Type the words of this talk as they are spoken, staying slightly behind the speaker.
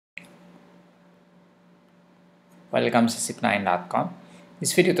Welcome sa zip9.com.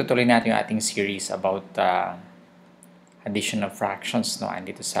 This video tutuloy natin yung ating series about addition of fractions. No? And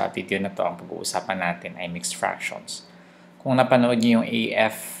dito sa video na to, ang pag-uusapan natin ay mixed fractions. Kung napanood niyo yung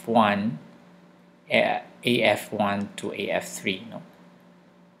AF1 to AF3, no?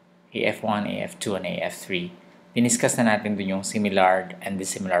 AF1, AF2, and AF3, diniscuss na natin dun yung similar and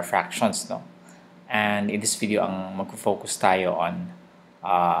dissimilar fractions. No? And in this video, ang mag-focus tayo on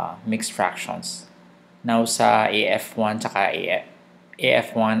mixed fractions. Now, sa AF1 tsaka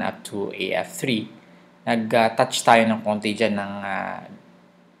AF1 up to AF3, nag-touch tayo ng konti dyan ng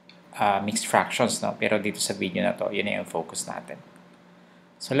mixed fractions. No? Pero dito sa video na to, yun na yung focus natin.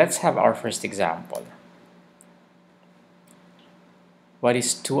 So, let's have our first example. What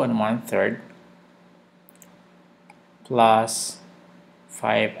is 2 1/3 plus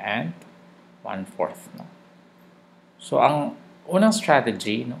 5 1/4? No? So, ang unang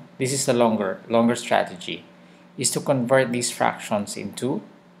strategy, no, this is the longer strategy, is to convert these fractions into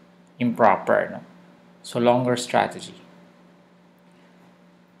improper. No? So, longer strategy.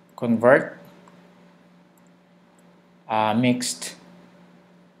 Convert mixed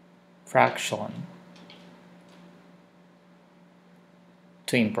fraction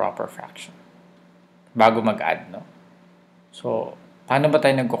to improper fraction. Bago mag-add, no? So, paano ba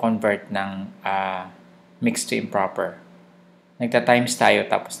tayo nagko-convert ng mixed to improper? Nagta-times tayo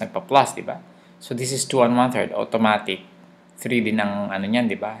tapos nagpa-plus, di ba? So, this is 2 1/3, automatic. 3 din ang ano niyan,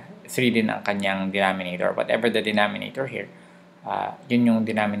 di ba? 3 din ang kanyang denominator. Whatever the denominator here, yun yung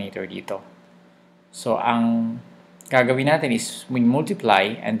denominator dito. So, ang gagawin natin is we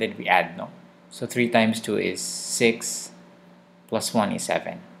multiply and then we add, no? So, 3 times 2 is 6 plus 1 is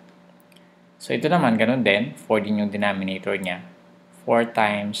 7. So, ito naman, ganun din. 4 din yung denominator niya. 4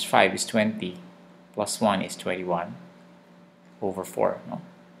 times 5 is 20 plus 1 is 21 over 4, no?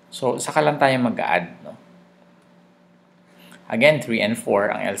 So, saka lang tayo mag-add, no? Again, 3 and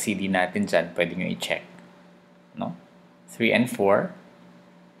 4, ang LCD natin dyan, pwede nyo i-check, no? 3 and 4,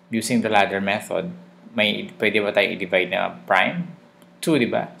 using the ladder method, pwede ba tayo i-divide na prime? 2, di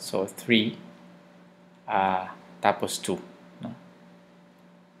ba? So, 3, tapos 2, no?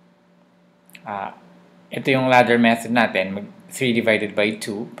 Ito yung ladder method natin, 3 divided by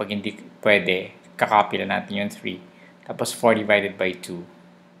 2, pag hindi pwede, kakopy na natin yung 3. Tapos 4 divided by 2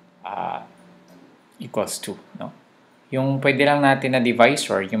 equals 2, no? Yung pwede lang natin na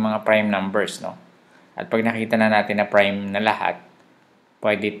divisor, yung mga prime numbers, no? At pag nakita na natin na prime na lahat,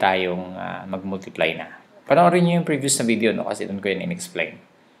 pwede tayong mag-multiply na. Panoorin nyo yung previous na video, no? Kasi doon ko yun in-explain.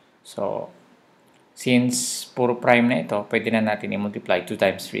 So, since puro prime na ito, pwede na natin i-multiply. 2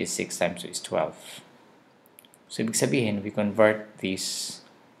 times 3 is 6 times 2 is 12. So, ibig sabihin, we convert these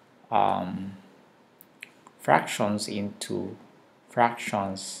fractions into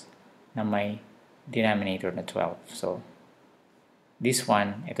fractions na may denominator na 12. So, this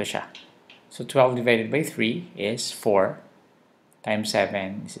one, ito siya. So, 12 divided by 3 is 4 times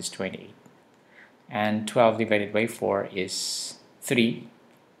 7, this is 28. And 12 divided by 4 is 3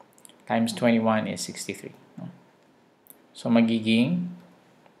 times 21 is 63. So, magiging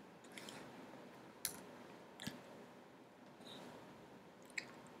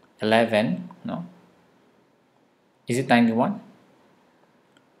no? Is it 91?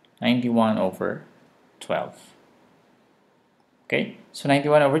 91 over 12. Okay? So,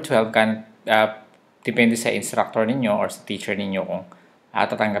 91 over 12, depende sa instructor ninyo or sa teacher ninyo kung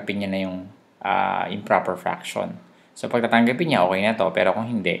tatanggapin niya na yung improper fraction. So, pag tatanggapin niya, okay na to. Pero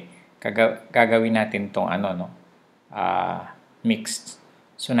kung hindi, gagawin natin itong mixed.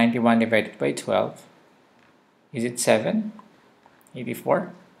 So, 91 divided by 12, is it 7?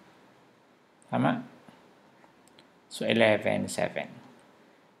 84? Tama? So, 11, 7.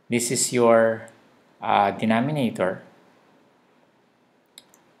 This is your denominator.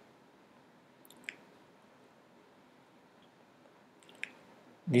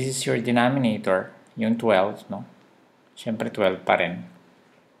 This is your denominator, yung 12, no? Siyempre, 12 pa rin.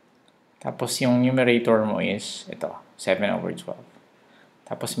 Tapos, yung numerator mo is, ito, 7 over 12.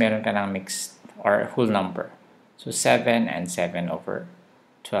 Tapos, meron ka ng mixed or whole number. So, 7 and 7 over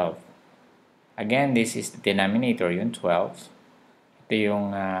 12. Again, this is the denominator, yung 12. Ito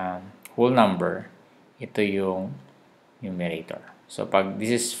yung whole number. Ito yung numerator. So, pag this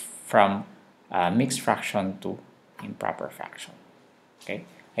is from mixed fraction to improper fraction. Okay?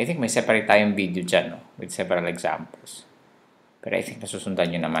 I think may separate tayong video dyan, no? With several examples. Pero I think nasusundan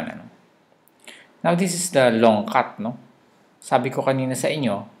nyo naman, ano? Now, this is the long cut, no? Sabi ko kanina sa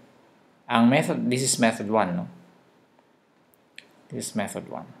inyo, ang method, this is method 1, no? This is method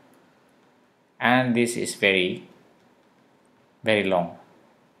 1. And this is very, very long.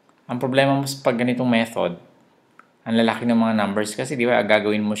 Ang problema mo pag ganitong method, Ang lalaki ng mga numbers kasi di ba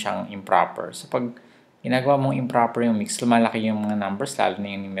gagawin mo siyang improper. So pag ginagawa mong improper yung mix, lumalaki yung mga numbers, lalo na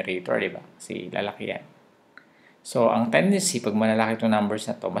yung numerator, di ba? Kasi lalaki yan. So ang tendency, pag malalaki itong numbers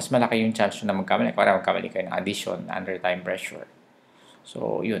na to, mas malaki yung chance na magkamali. Para magkamali kayo ng addition under time pressure.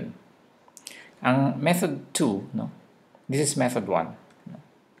 So yun. Ang method 2, no? This is method 1. No?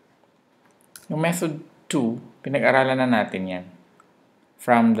 Yung method 2, pinag-aralan na natin yan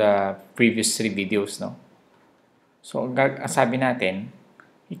from the previous 3 videos, no? So, sabi natin,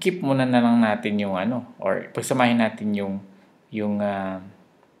 i-keep muna na lang natin yung or pagsamahin natin yung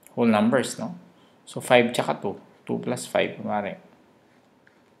whole numbers, no? So, 5 tsaka 2. 2 plus 5, kumari.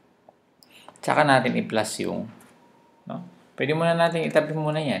 Tsaka natin i-plus yung, no? Pwede muna natin itabi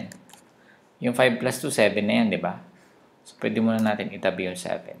muna yan. Yung 5 plus 2, 7 na yan, di ba? So, pwede muna natin itabi yung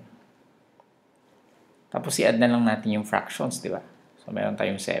 7. Tapos, i-add na lang natin yung fractions, di ba? So, meron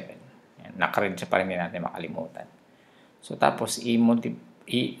tayong 7. Yan, nakaread siya para hindi natin makalimutan. So, tapos,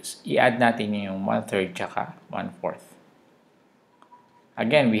 i-add natin yung 1/3 tsaka 1/4.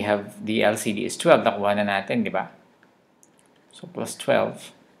 Again, we have the LCD is 12. Nakuha na natin, di ba? So, plus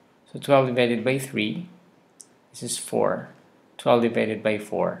 12. So, 12 divided by 3. This is 4. 12 divided by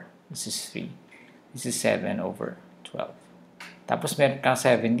 4. This is 3. This is 7 over 12. Tapos, meron kang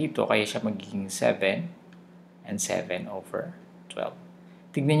 7 dito. Kaya siya magiging 7 and 7 over 12.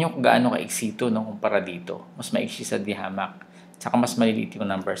 Tignan nyo kung gaano ka-iksi ito, no, kumpara dito. Mas maiksi sa dihamak. Tsaka mas maliliit yung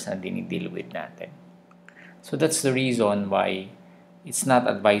numbers na dinideal with natin. So that's the reason why it's not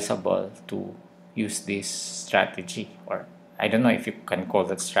advisable to use this strategy. Or I don't know if you can call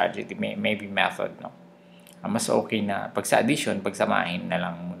that strategy. Maybe method, no? Mas okay na pag sa addition, pagsamahin na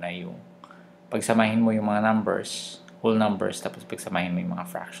lang muna yung pagsamahin mo yung mga numbers, whole numbers, tapos pagsamahin mo yung mga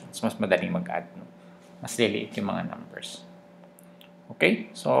fractions. Mas madaling mag-add, no? Mas liliit yung mga numbers.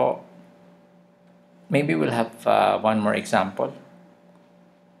 Okay, so maybe we'll have one more example.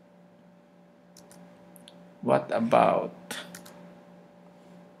 What about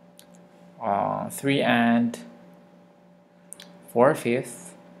 3 and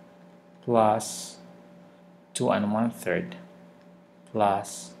 4/5 plus 2 and 1/3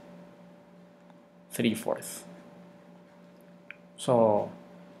 plus 3/4? So,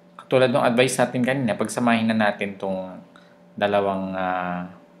 katulad ng advice natin kanina, pagsamahin na natin itong dalawang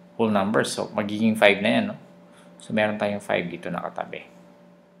whole numbers. So, magiging 5 na yan, no? So, meron tayong 5 dito nakatabi.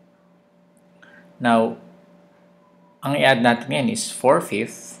 Now, ang i-add natin yan is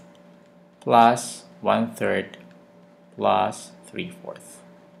 4/5 plus 1/3 plus 3/4.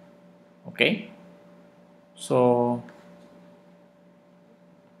 Okay? So,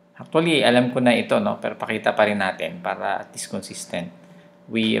 actually, alam ko na ito, no? Pero pakita pa rin natin para at least consistent.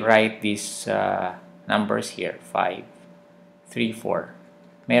 We write these numbers here, 5, 3, 4.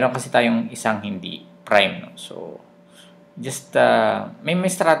 Meron kasi tayong isang hindi prime, no? So, just, may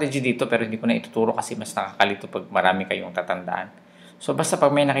strategy dito pero hindi ko na ituturo kasi mas nakakalito pag marami kayong tatandaan. So, basta pag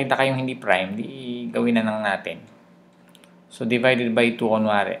may nakita kayong hindi prime, di gawin na lang natin. So, divided by 2,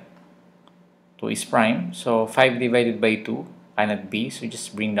 kunwari. 2 is prime. So, 5 divided by 2 cannot be. So,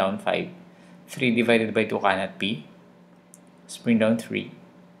 just bring down 5. 3 divided by 2 cannot be. Just bring down 3.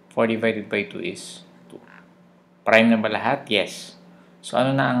 4 divided by 2 is 2. Prime na ba lahat? Yes. So,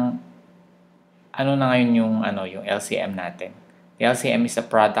 ano na ngayon yung LCM natin? The LCM is the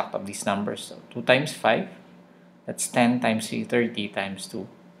product of these numbers. So, 2 times 5, that's 10 times 3, 30 times 2.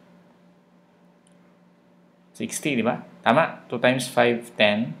 60, di ba? Tama. 2 times 5,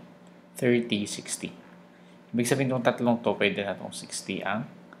 10, 30, 60. Ibig sabihin itong tatlong to, pwede na itong 60 ang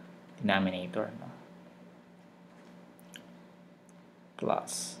denominator. No?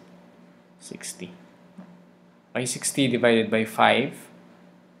 Plus 60. Okay, 60 divided by 5.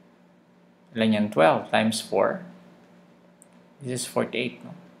 Ilan yan? 12 times 4. This is 48.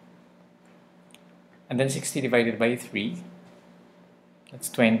 No? And then 60 divided by 3. That's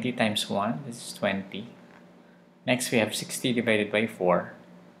 20 times 1. This is 20. Next, we have 60 divided by 4.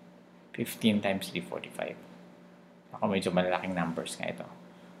 15 times 3, 45. Ako medyo malalaking numbers nga ito.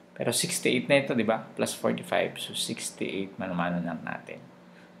 Pero 68 na ito, di ba? Plus 45. So, 68 mano-mano lang natin.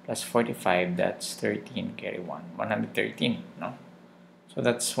 Plus 45, that's 13, carry 1. 113, no? So,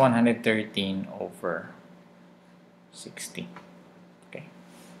 that's 113 over 60. Okay.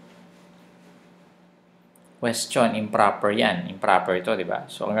 Question, improper yan. Improper ito, di ba?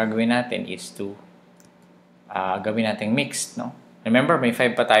 So, ang gagawin natin is to gawin natin mixed, no? Remember, may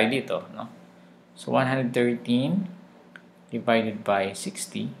 5 pa tayo dito, no? So, 113 divided by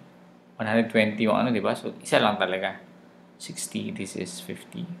 60. 120 yung di ba? So, isa lang talaga. 60, this is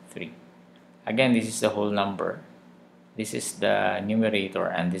 53. Again, this is the whole number. This is the numerator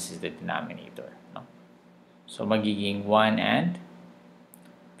and this is the denominator, no? So, magiging 1 and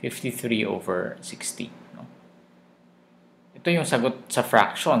 53 over 60. No? Ito yung sagot sa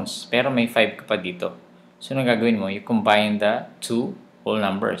fractions, pero may 5 ka pa dito. So, anong gagawin mo? You combine the two whole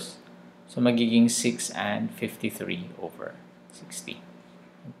numbers. So, magiging 6 and 53 over 60.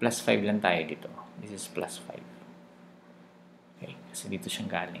 Plus 5 lang tayo dito. This is plus 5. Okay, kasi dito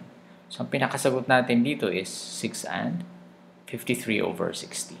siyang galing. So, ang pinakasagot natin dito is 6 and 53 over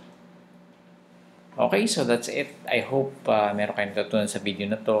 60. Okay, so that's it. I hope meron kayong natutunan sa video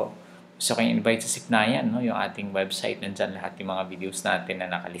na to. Gusto kayong invite sa Siknayan, no? Yung ating website, nandyan lahat yung mga videos natin na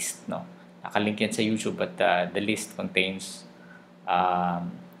nakalist, no? Nakalink yan sa YouTube, but the list contains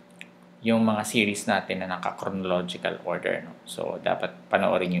yung mga series natin na naka-chronological order, no? So, dapat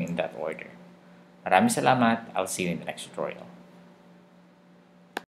panoorin nyo in that order. Maraming salamat. I'll see you in the next tutorial.